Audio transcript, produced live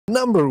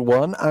Number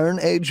 1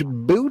 Iron Age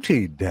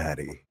Booty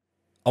Daddy.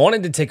 I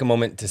wanted to take a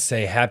moment to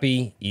say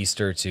happy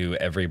Easter to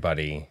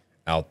everybody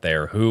out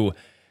there who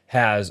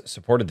has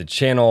supported the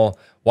channel,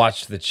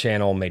 watched the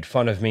channel, made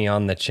fun of me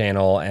on the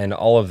channel, and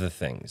all of the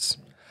things.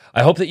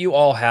 I hope that you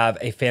all have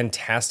a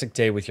fantastic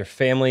day with your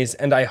families,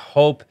 and I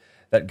hope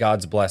that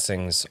God's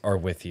blessings are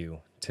with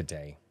you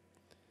today.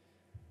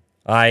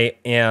 I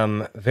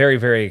am very,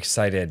 very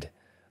excited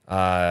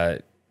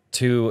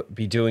to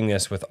be doing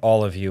this with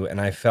all of you, and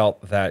I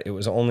felt that it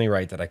was only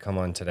right that I come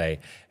on today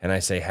and I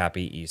say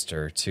happy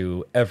Easter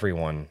to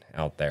everyone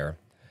out there.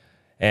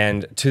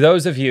 And to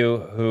those of you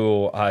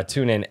who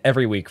tune in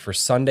every week for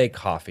Sunday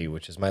Coffee,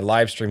 which is my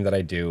live stream that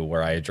I do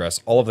where I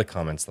address all of the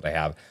comments that I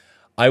have,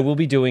 I will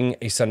be doing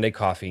a Sunday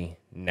Coffee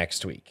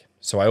next week.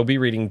 So I will be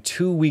reading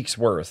 2 weeks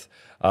worth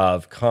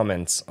of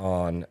comments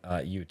on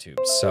YouTube.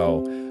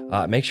 So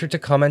make sure to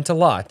comment a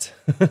lot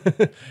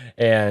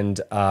and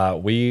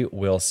we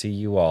will see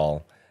you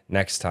all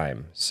next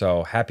time.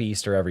 So happy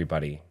Easter,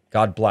 everybody.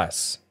 God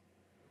bless.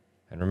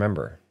 And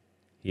remember,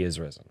 he is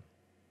risen.